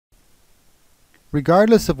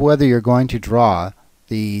Regardless of whether you're going to draw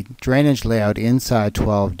the drainage layout inside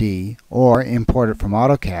 12D or import it from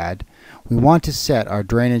AutoCAD, we want to set our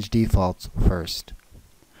drainage defaults first.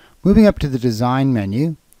 Moving up to the Design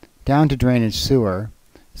menu, down to Drainage Sewer,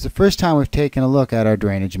 is the first time we've taken a look at our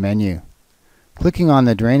drainage menu. Clicking on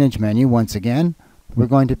the Drainage menu once again, we're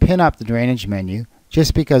going to pin up the Drainage menu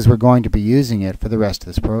just because we're going to be using it for the rest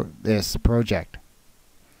of this project.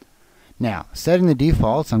 Now, setting the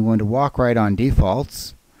defaults, I'm going to walk right on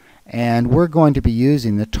Defaults, and we're going to be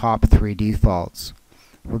using the top three defaults.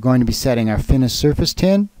 We're going to be setting our finished surface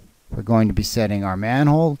tin, we're going to be setting our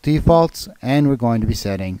manhole defaults, and we're going to be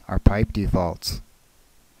setting our pipe defaults.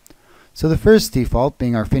 So the first default,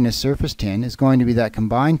 being our finished surface tin, is going to be that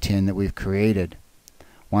combined tin that we've created.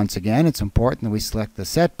 Once again, it's important that we select the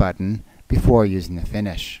Set button before using the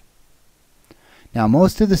Finish. Now,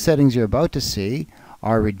 most of the settings you're about to see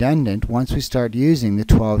are redundant once we start using the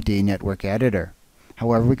 12D network editor.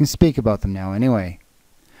 However, we can speak about them now anyway.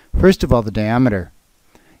 First of all, the diameter.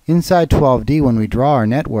 Inside 12D, when we draw our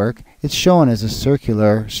network, it's shown as a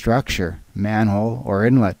circular structure, manhole or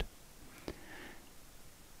inlet.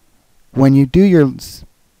 When you do your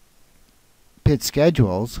pit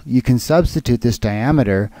schedules, you can substitute this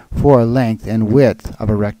diameter for a length and width of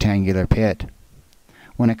a rectangular pit.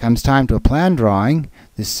 When it comes time to a plan drawing,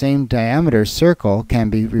 this same diameter circle can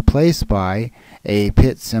be replaced by a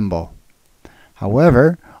pit symbol.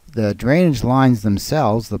 However, the drainage lines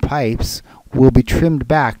themselves, the pipes, will be trimmed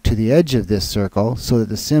back to the edge of this circle so that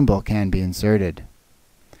the symbol can be inserted.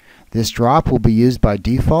 This drop will be used by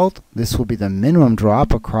default. This will be the minimum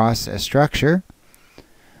drop across a structure.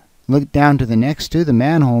 Look down to the next two, the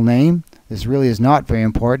manhole name. This really is not very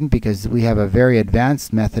important because we have a very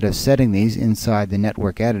advanced method of setting these inside the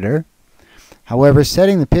network editor. However,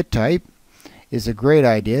 setting the pit type is a great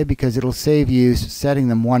idea because it'll save you setting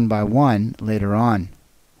them one by one later on.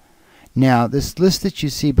 Now, this list that you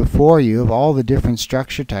see before you of all the different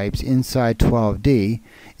structure types inside 12D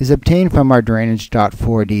is obtained from our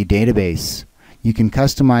drainage.4d database. You can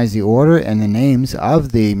customize the order and the names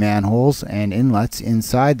of the manholes and inlets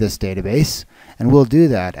inside this database, and we'll do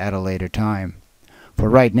that at a later time. For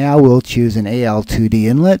right now, we'll choose an AL2D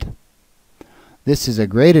inlet. This is a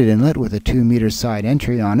graded inlet with a 2-meter side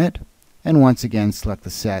entry on it, and once again select the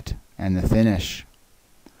Set and the Finish.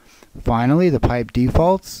 Finally, the pipe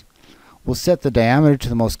defaults. We'll set the diameter to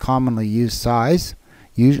the most commonly used size.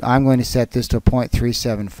 I'm going to set this to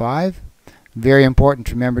 0.375. Very important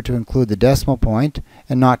to remember to include the decimal point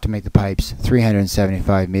and not to make the pipes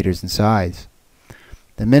 375 meters in size.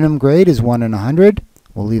 The minimum grade is 1 in 100.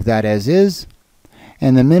 We'll leave that as is.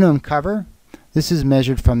 And the minimum cover, this is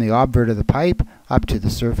measured from the obvert of the pipe up to the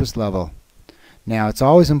surface level. Now, it's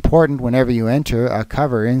always important whenever you enter a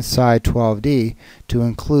cover inside 12D to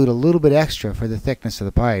include a little bit extra for the thickness of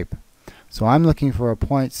the pipe. So I'm looking for a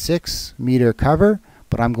 0.6 meter cover,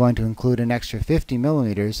 but I'm going to include an extra 50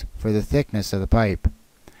 millimeters for the thickness of the pipe.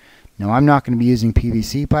 Now, I'm not going to be using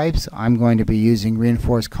PVC pipes. I'm going to be using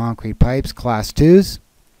reinforced concrete pipes, class 2s.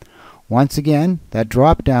 Once again, that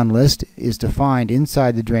drop-down list is defined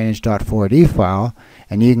inside the drainage.4d file,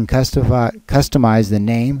 and you can customize the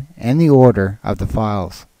name and the order of the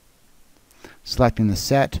files. Selecting the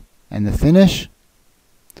Set and the Finish.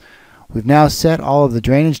 We've now set all of the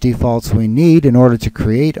drainage defaults we need in order to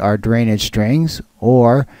create our drainage strings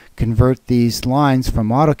or convert these lines from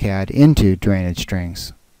AutoCAD into drainage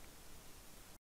strings.